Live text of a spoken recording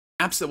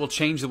Maps that will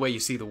change the way you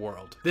see the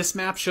world. This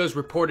map shows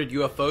reported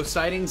UFO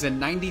sightings,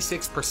 and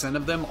 96%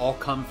 of them all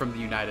come from the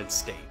United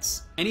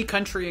States. Any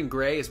country in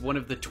gray is one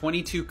of the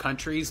 22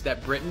 countries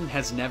that Britain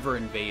has never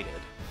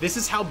invaded. This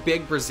is how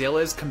big Brazil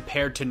is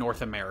compared to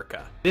North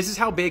America. This is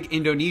how big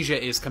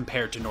Indonesia is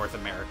compared to North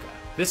America.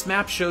 This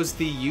map shows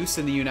the use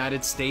in the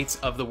United States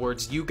of the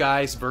words you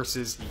guys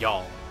versus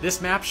y'all. This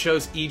map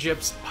shows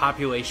Egypt's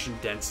population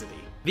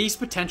density. These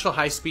potential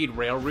high-speed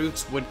rail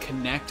routes would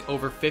connect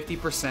over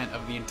 50%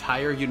 of the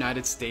entire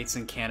United States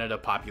and Canada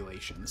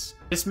populations.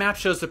 This map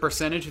shows the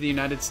percentage of the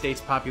United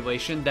States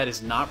population that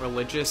is not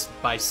religious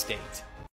by state.